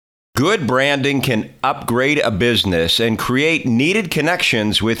Good branding can upgrade a business and create needed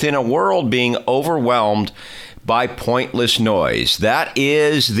connections within a world being overwhelmed by pointless noise. That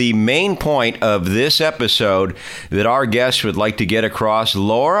is the main point of this episode that our guest would like to get across,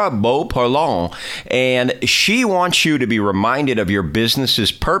 Laura Beauparlant. And she wants you to be reminded of your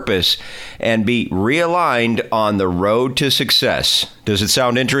business's purpose and be realigned on the road to success. Does it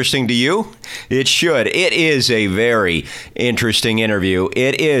sound interesting to you? It should. It is a very interesting interview.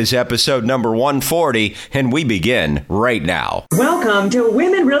 It is episode number 140, and we begin right now. Welcome to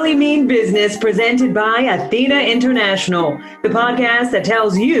Women Really Mean Business, presented by Athena International, the podcast that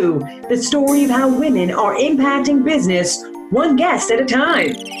tells you the story of how women are impacting business one guest at a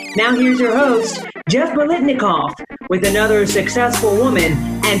time. Now here's your host, Jeff Bolitnikoff, with another successful woman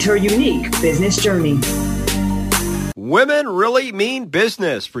and her unique business journey. Women Really Mean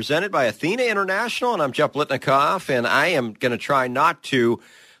Business, presented by Athena International, and I'm Jeff Bolitnikoff, and I am going to try not to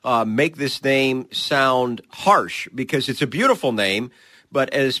make this name sound harsh because it's a beautiful name.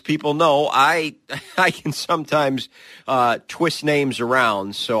 But as people know, I can sometimes twist names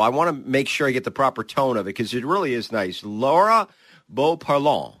around, so I want to make sure I get the proper tone of it because it really is nice. Laura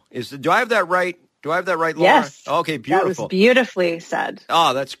Beauparlant. Do I have that right? Do I have that right, Laura? Yes. Okay, beautiful. That was beautifully said.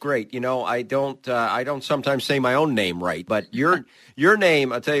 Oh, that's great. You know, I don't sometimes say my own name right, but your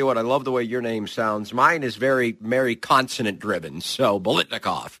name, I'll tell you what, I love the way your name sounds. Mine is very consonant driven, so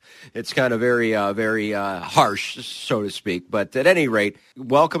Bolitnikoff. It's kind of very harsh, so to speak. But at any rate,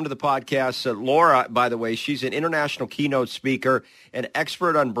 welcome to the podcast. Laura, by the way, she's an international keynote speaker, an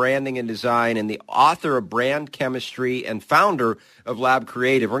expert on branding and design, and the author of Brand Chemistry and founder of Lab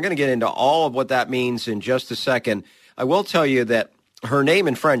Creative. We're going to get into all of what that means in just a second. I will tell you that her name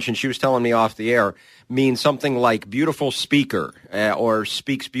in French, and she was telling me off the air, means something like beautiful speaker or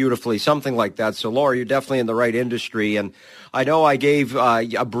speaks beautifully, something like that. So, Laura, you're definitely in the right industry. And I know I gave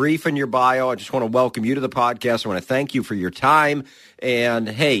a brief in your bio. I just want to welcome you to the podcast. I want to thank you for your time. And,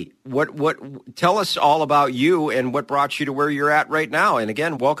 hey, what? Tell us all about you and what brought you to where you're at right now. And,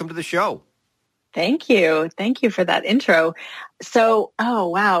 again, welcome to the show. Thank you. Thank you for that intro. So, oh,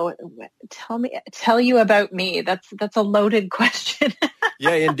 wow. Tell you about me. That's a loaded question.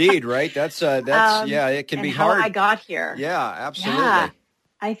 Yeah, indeed. Right. That's yeah, it can be hard. How I got here. Yeah, absolutely. Yeah.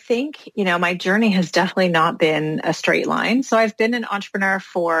 I think, my journey has definitely not been a straight line. So I've been an entrepreneur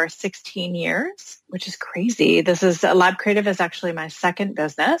for 16 years, which is crazy. Lab Creative is actually my second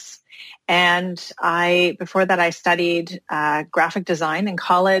business. And before that, I studied graphic design in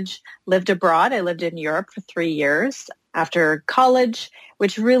college, lived abroad. I lived in Europe for 3 years after college,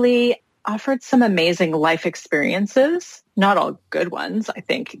 which really offered some amazing life experiences. Not all good ones. I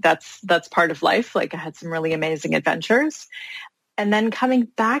think that's part of life. Like I had some really amazing adventures. And then coming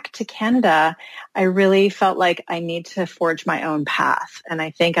back to Canada, I really felt like I need to forge my own path. And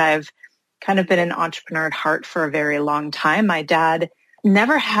I think I've kind of been an entrepreneur at heart for a very long time. My dad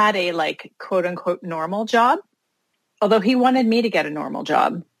never had a quote unquote normal job, although he wanted me to get a normal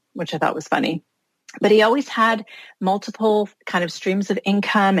job, which I thought was funny. But he always had multiple kind of streams of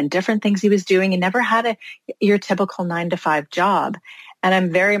income and different things he was doing. He never had your typical 9-to-5 job. And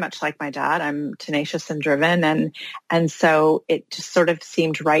I'm very much like my dad. I'm tenacious and driven. And so it just sort of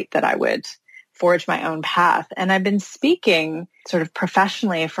seemed right that I would forge my own path. And I've been speaking sort of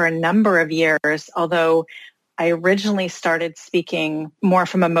professionally for a number of years, although I originally started speaking more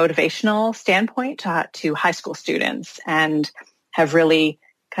from a motivational standpoint to high school students and have really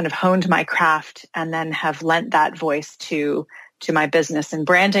kind of honed my craft and then have lent that voice to my business and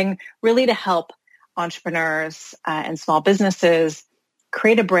branding, really to help entrepreneurs and small businesses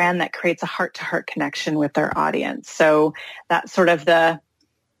create a brand that creates a heart-to-heart connection with their audience. So that's sort of the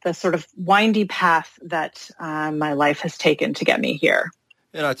sort of windy path that my life has taken to get me here.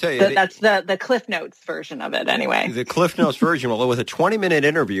 And I'll tell you, that's the Cliff Notes version of it anyway. The Cliff Notes version. Well, with a 20-minute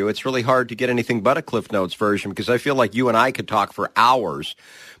interview, it's really hard to get anything but a Cliff Notes version because I feel like you and I could talk for hours.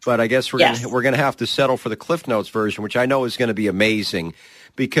 But I guess we're going to have to settle for the Cliff Notes version, which I know is going to be amazing.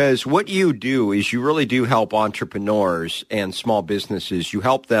 Because what you do is you really do help entrepreneurs and small businesses. You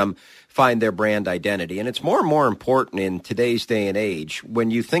help them find their brand identity. And it's more and more important in today's day and age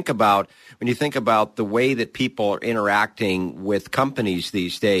when you think about the way that people are interacting with companies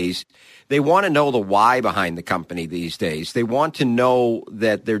these days. They want to know the why behind the company these days. They want to know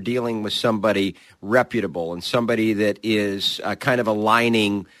that they're dealing with somebody reputable and somebody that is kind of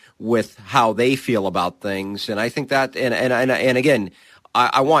aligning with how they feel about things. And I think that, and again,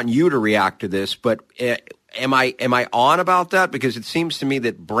 I want you to react to this, but am I on about that? Because it seems to me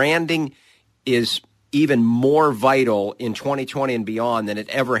that branding is even more vital in 2020 and beyond than it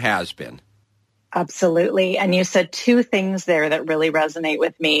ever has been. Absolutely. And you said two things there that really resonate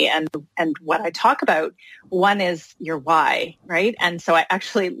with me and what I talk about. One is your why, right? And so I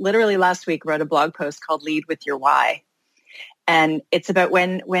actually literally last week wrote a blog post called Lead with Your Why. And it's about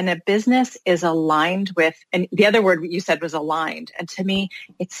when a business is aligned with, and the other word you said was aligned. And to me,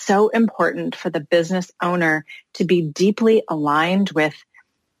 it's so important for the business owner to be deeply aligned with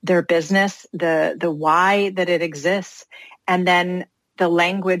their business, the why that it exists, and then the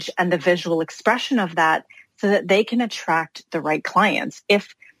language and the visual expression of that so that they can attract the right clients.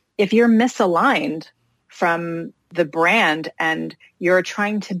 If you're misaligned from the brand and you're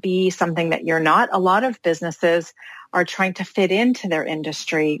trying to be something that you're not, a lot of businesses are trying to fit into their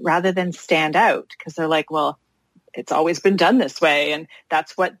industry rather than stand out because they're like, well, it's always been done this way. And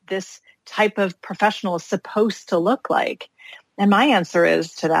that's what this type of professional is supposed to look like. And my answer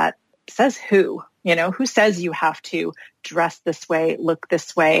is to that, says who? Who says you have to dress this way, look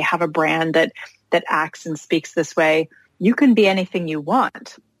this way, have a brand that acts and speaks this way? You can be anything you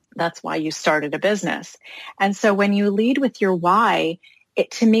want. That's why you started a business. And so when you lead with your why,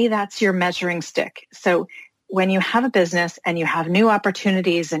 to me, that's your measuring stick. So when you have a business and you have new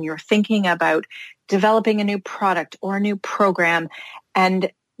opportunities and you're thinking about developing a new product or a new program,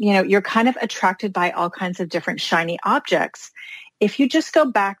 and you're kind of attracted by all kinds of different shiny objects, if you just go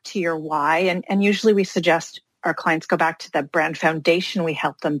back to your why, and usually we suggest our clients go back to the brand foundation we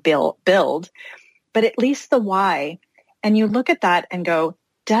help them build, but at least the why, and you look at that and go,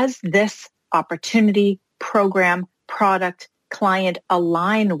 does this opportunity, program, product, client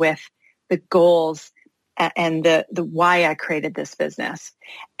align with the goals and the why I created this business?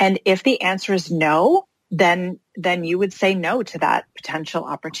 And if the answer is no, then you would say no to that potential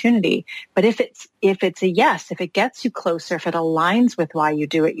opportunity. But if it's a yes, if it gets you closer, if it aligns with why you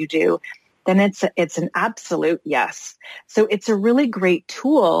do what you do, then it's an absolute yes. So it's a really great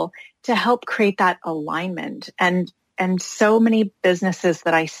tool to help create that alignment. And so many businesses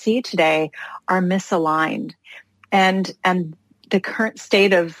that I see today are misaligned. And the current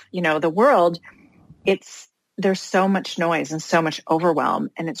state of, the world, there's so much noise and so much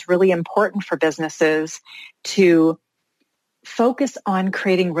overwhelm. And it's really important for businesses to focus on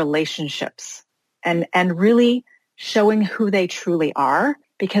creating relationships and really showing who they truly are,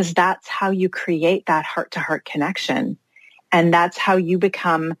 because that's how you create that heart-to-heart connection. And that's how you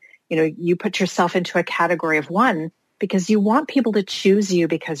become, you put yourself into a category of one, because you want people to choose you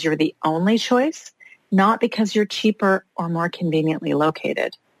because you're the only choice, not because you're cheaper or more conveniently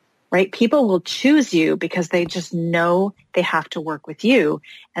located. Right? People will choose you because they just know they have to work with you.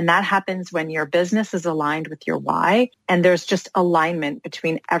 And that happens when your business is aligned with your why, and there's just alignment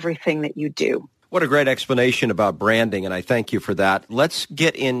between everything that you do. What a great explanation about branding, and I thank you for that. Let's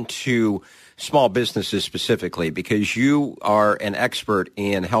get into small businesses specifically, because you are an expert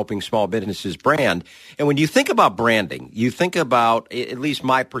in helping small businesses brand. And when you think about branding, you think about, at least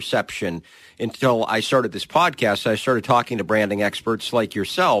my perception, until I started this podcast, I started talking to branding experts like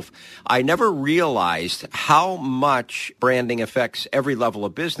yourself. I never realized how much branding affects every level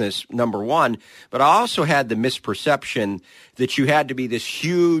of business, number one, but I also had the misperception that you had to be this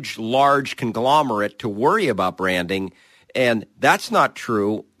huge, large conglomerate to worry about branding, and that's not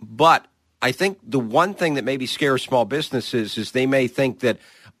true. But I think the one thing that maybe scares small businesses is they may think that,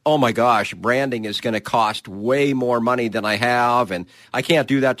 oh my gosh, branding is going to cost way more money than I have, and I can't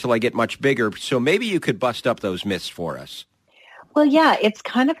do that till I get much bigger. So maybe you could bust up those myths for us. Well, yeah, it's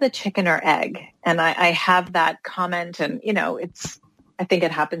kind of the chicken or egg. And I have that comment, and, I think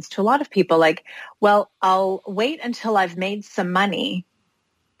it happens to a lot of people, like, well, I'll wait until I've made some money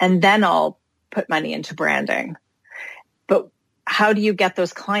and then I'll put money into branding. But how do you get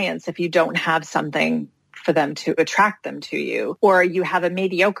those clients if you don't have something for them to attract them to you? Or you have a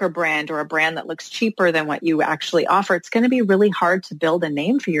mediocre brand or a brand that looks cheaper than what you actually offer. It's going to be really hard to build a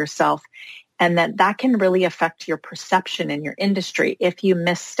name for yourself. And that can really affect your perception in your industry if you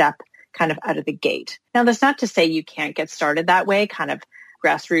misstep kind of out of the gate. Now, that's not to say you can't get started that way, kind of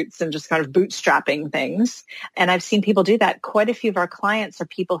grassroots and just kind of bootstrapping things. And I've seen people do that. Quite a few of our clients are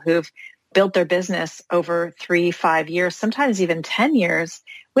people who've built their business over 3-5 years, sometimes even 10 years,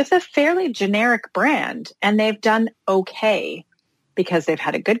 with a fairly generic brand. And they've done okay because they've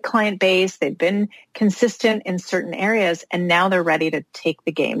had a good client base, they've been consistent in certain areas, and now they're ready to take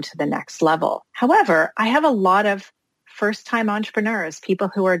the game to the next level. However, I have a lot of first-time entrepreneurs, people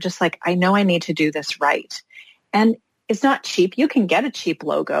who are just like, I know I need to do this right. And it's not cheap. You can get a cheap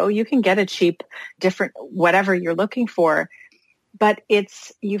logo. You can get a cheap, different, whatever you're looking for. But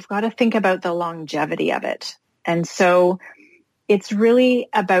you've got to think about the longevity of it. And so it's really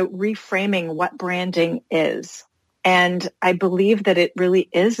about reframing what branding is. And I believe that it really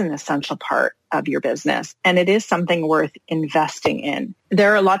is an essential part of your business, and it is something worth investing in.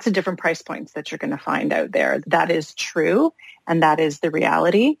 There are lots of different price points that you're going to find out there. That is true, and that is the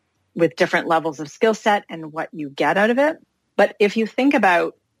reality, with different levels of skill set and what you get out of it. But if you think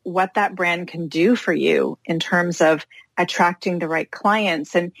about what that brand can do for you in terms of attracting the right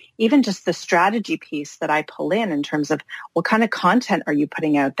clients, and even just the strategy piece that I pull in terms of what kind of content are you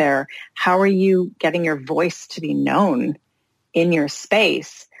putting out there? How are you getting your voice to be known in your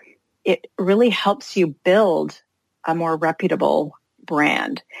space? It really helps you build a more reputable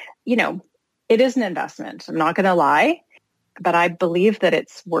brand. You know, it is an investment. I'm not going to lie, but I believe that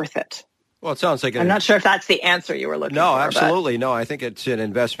it's worth it. Well, it sounds like I'm not sure if that's the answer you were looking for. No, absolutely. No, I think it's an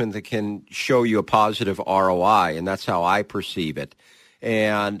investment that can show you a positive ROI, and that's how I perceive it.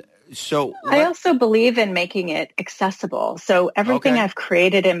 And so I also believe in making it accessible. So everything I've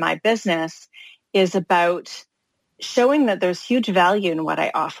created in my business is about showing that there's huge value in what I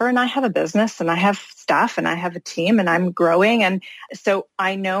offer. And I have a business and I have staff and I have a team and I'm growing. And so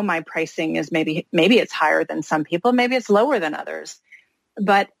I know my pricing is maybe it's higher than some people, maybe it's lower than others.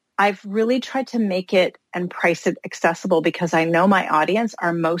 But I've really tried to make it and price it accessible because I know my audience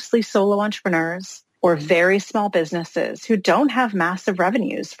are mostly solo entrepreneurs or very small businesses who don't have massive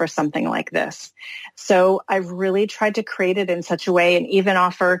revenues for something like this. So I've really tried to create it in such a way and even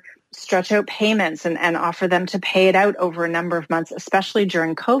stretch out payments and offer them to pay it out over a number of months, especially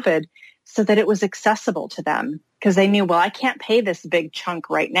during COVID, so that it was accessible to them because they knew, well, I can't pay this big chunk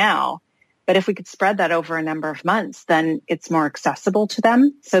right now. But if we could spread that over a number of months, then it's more accessible to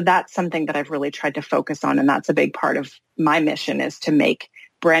them. So that's something that I've really tried to focus on. And that's a big part of my mission, is to make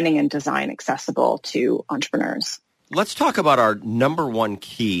branding and design accessible to entrepreneurs. Let's talk about our number one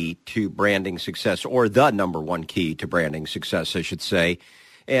key to branding success, or the number one key to branding success, I should say.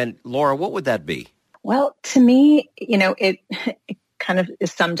 And Laura, what would that be? Well, to me, it kind of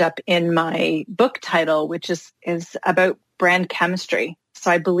is summed up in my book title, which is about brand chemistry. So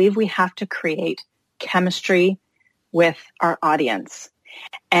I believe we have to create chemistry with our audience.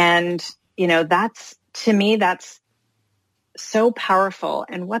 And, that's so powerful.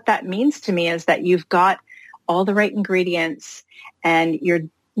 And what that means to me is that you've got all the right ingredients and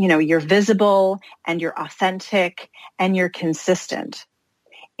you're visible and you're authentic and you're consistent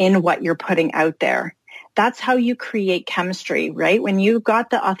in what you're putting out there. That's how you create chemistry, right? When you've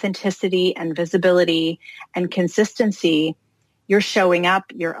got the authenticity and visibility and consistency, you're showing up,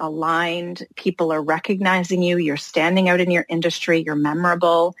 you're aligned, people are recognizing you, you're standing out in your industry, you're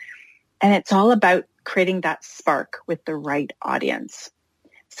memorable. And it's all about creating that spark with the right audience.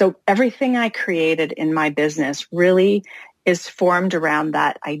 So everything I created in my business really is formed around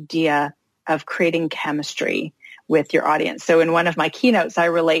that idea of creating chemistry with your audience. So in one of my keynotes, I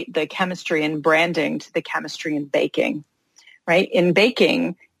relate the chemistry in branding to the chemistry in baking, right? In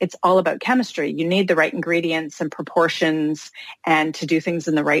baking, it's all about chemistry. You need the right ingredients and proportions and to do things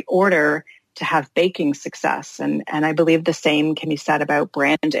in the right order to have baking success. And I believe the same can be said about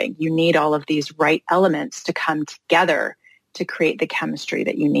branding. You need all of these right elements to come together to create the chemistry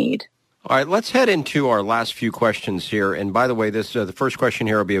that you need. All right, let's head into our last few questions here. And by the way, the first question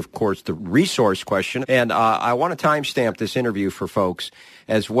here will be, of course, the resource question. And I want to timestamp this interview for folks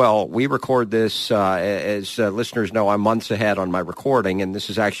as well. We record this, as listeners know, I'm months ahead on my recording, and this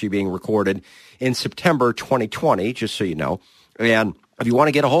is actually being recorded in September 2020, just so you know. And if you want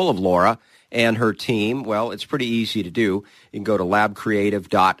to get a hold of Laura and her team, well, it's pretty easy to do. You can go to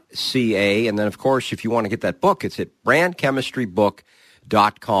labcreative.ca. And then, of course, if you want to get that book, it's at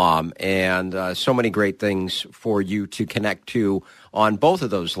brandchemistrybook.com, and so many great things for you to connect to on both of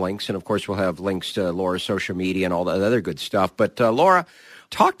those links. And of course, we'll have links to Laura's social media and all that other good stuff. But Laura,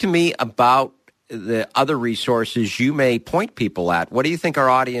 talk to me about the other resources you may point people at. What do you think our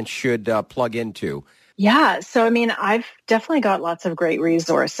audience should plug into? Yeah. So, I've definitely got lots of great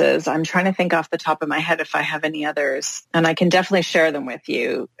resources. I'm trying to think off the top of my head if I have any others, and I can definitely share them with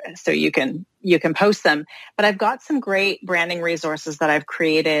you so you can post them. But I've got some great branding resources that I've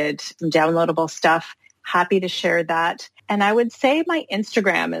created, some downloadable stuff. Happy to share that. And I would say my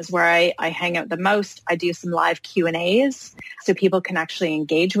Instagram is where I hang out the most. I do some live Q&As so people can actually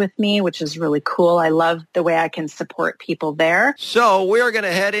engage with me, which is really cool. I love the way I can support people there. So we're going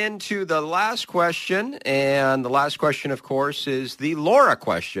to head into the last question. And the last question, of course, is the Laura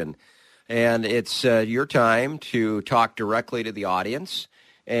question. And it's your time to talk directly to the audience.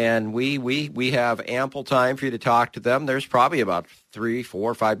 And we have ample time for you to talk to them. There's probably about 3,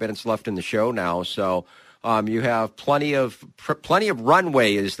 4, 5 minutes left in the show now. So you have plenty of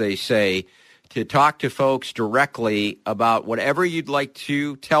runway, as they say, to talk to folks directly about whatever you'd like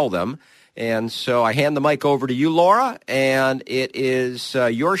to tell them. And so I hand the mic over to you, Laura, and it is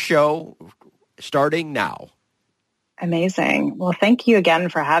your show starting now. Amazing. Well, thank you again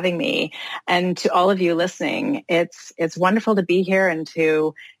for having me. And to all of you listening, it's wonderful to be here and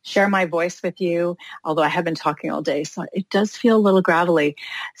to share my voice with you, although I have been talking all day, so it does feel a little gravelly.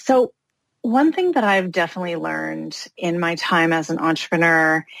 So one thing that I've definitely learned in my time as an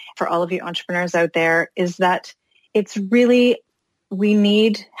entrepreneur, for all of you entrepreneurs out there, is that it's really, we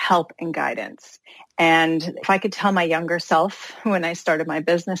need help and guidance. And if I could tell my younger self when I started my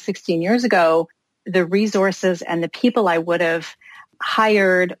business 16 years ago, the resources and the people I would have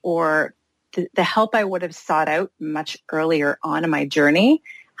hired or the help I would have sought out much earlier on in my journey,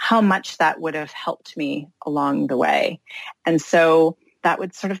 how much that would have helped me along the way. And so that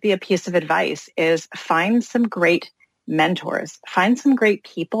would sort of be a piece of advice, is find some great mentors, find some great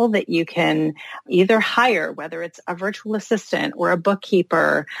people that you can either hire, whether it's a virtual assistant or a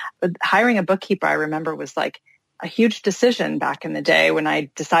bookkeeper. Hiring a bookkeeper, I remember, was like a huge decision back in the day when I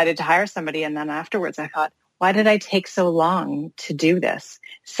decided to hire somebody. And then afterwards I thought, why did I take so long to do this?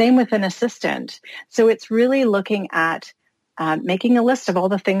 Same with an assistant. So it's really looking at making a list of all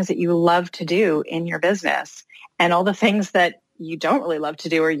the things that you love to do in your business and all the things that you don't really love to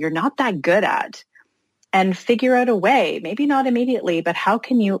do or you're not that good at, and figure out a way, maybe not immediately, but how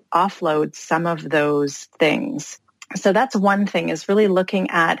can you offload some of those things? So that's one thing, is really looking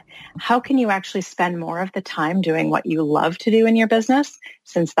at how can you actually spend more of the time doing what you love to do in your business,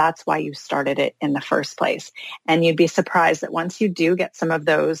 since that's why you started it in the first place. And you'd be surprised that once you do get some of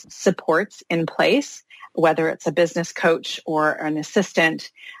those supports in place, whether it's a business coach or an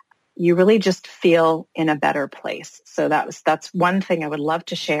assistant, you really just feel in a better place. So that's one thing I would love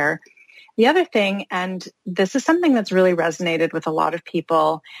to share. The other thing, and this is something that's really resonated with a lot of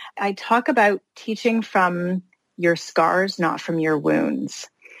people, I talk about teaching from your scars, not from your wounds.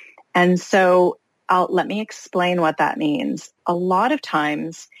 And so let me explain what that means. A lot of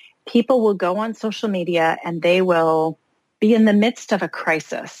times people will go on social media and they will be in the midst of a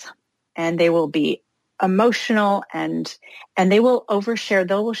crisis and they will be emotional and they will overshare.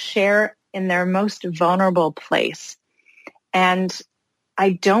 They will share in their most vulnerable place. And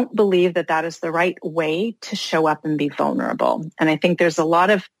I don't believe that that is the right way to show up and be vulnerable. And I think there's a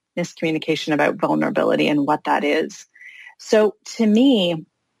lot of miscommunication about vulnerability and what that is. So to me,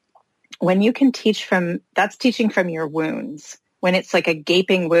 when you can teach from, that's teaching from your wounds. When it's like a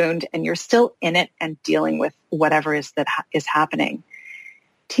gaping wound and you're still in it and dealing with whatever is happening.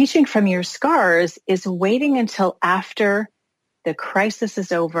 Teaching from your scars is waiting until after the crisis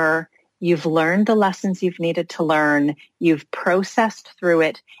is over, you've learned the lessons you've needed to learn, you've processed through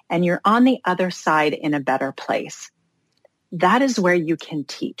it, and you're on the other side in a better place. That is where you can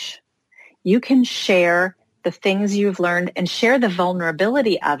teach. You can share the things you've learned and share the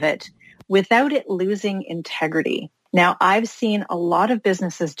vulnerability of it without it losing integrity. Now, I've seen a lot of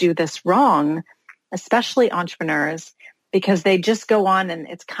businesses do this wrong, especially entrepreneurs, because they just go on and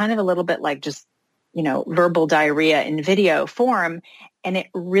it's kind of a little bit like just, verbal diarrhea in video form, and it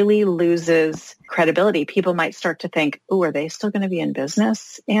really loses credibility. People might start to think, oh, are they still going to be in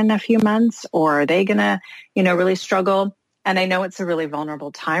business in a few months? Or are they going to, really struggle? And I know it's a really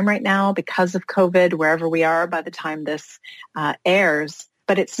vulnerable time right now because of COVID, wherever we are by the time this airs.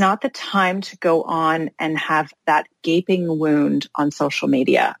 But it's not the time to go on and have that gaping wound on social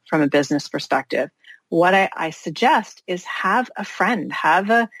media from a business perspective. What I suggest is have a friend,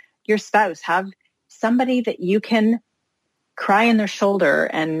 have your spouse, have somebody that you can cry in their shoulder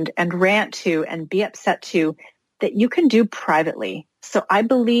and rant to and be upset to, that you can do privately. So I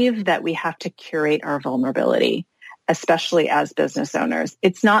believe that we have to curate our vulnerability, especially as business owners.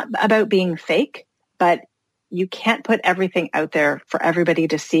 It's not about being fake, but you can't put everything out there for everybody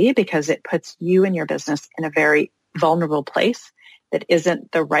to see, because it puts you and your business in a very vulnerable place that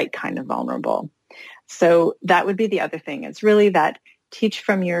isn't the right kind of vulnerable. So that would be the other thing. It's really that teach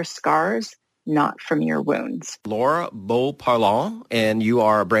from your scars, not from your wounds. Laura Beauparlant, and you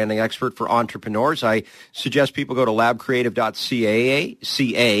are a branding expert for entrepreneurs. I suggest people go to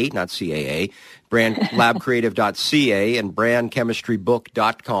labcreative.ca, not CAA, labcreative.ca and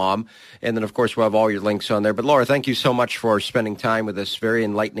brandchemistrybook.com. And then, of course, we'll have all your links on there. But, Laura, thank you so much for spending time with us. Very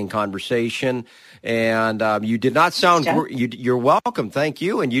enlightening conversation. And you did not sound, you're welcome. Thank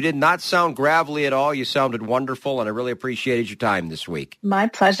you. And you did not sound gravelly at all. You sounded wonderful, and I really appreciated your time this week. My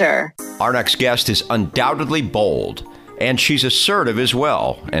pleasure. Our next guest is undoubtedly bold, and she's assertive as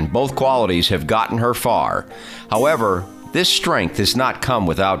well, and both qualities have gotten her far. However, this strength has not come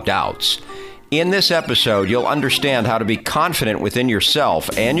without doubts. In this episode, you'll understand how to be confident within yourself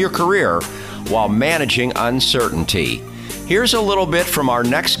and your career while managing uncertainty. Here's a little bit from our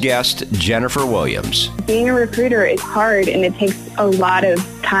next guest, Jennifer Williams. Being a recruiter is hard and it takes a lot of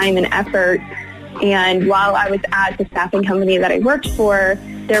time and effort. And while I was at the staffing company that I worked for,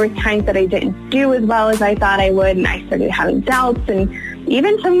 there was times that I didn't do as well as I thought I would, and I started having doubts. And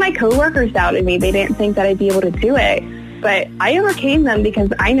even some of my coworkers doubted me. They didn't think that I'd be able to do it. But I overcame them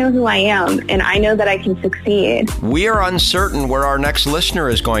because I know who I am, and I know that I can succeed. We are uncertain where our next listener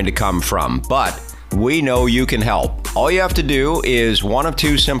is going to come from, but we know you can help. All you have to do is one of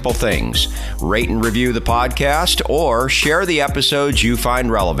two simple things: rate and review the podcast or share the episodes you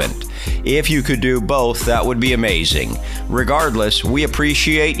find relevant. If you could do both, that would be amazing. Regardless, we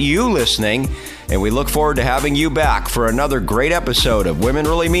appreciate you listening, and we look forward to having you back for another great episode of Women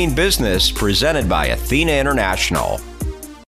Really Mean Business presented by Athena International.